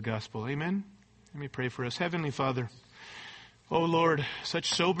of the gospel. Amen? Let me pray for us. Heavenly Father, oh Lord,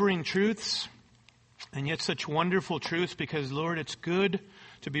 such sobering truths, and yet such wonderful truths, because Lord, it's good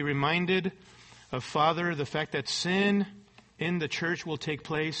to be reminded of, Father, the fact that sin in the church will take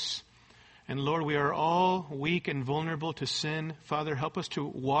place. And Lord, we are all weak and vulnerable to sin. Father, help us to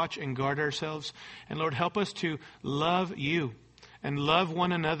watch and guard ourselves. And Lord, help us to love you and love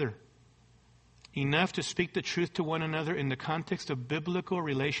one another enough to speak the truth to one another in the context of biblical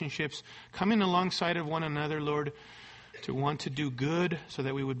relationships, coming alongside of one another, Lord, to want to do good so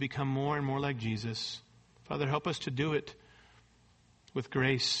that we would become more and more like Jesus. Father, help us to do it with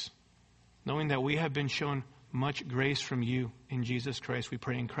grace, knowing that we have been shown much grace from you in Jesus Christ. We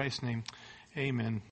pray in Christ's name. Amen.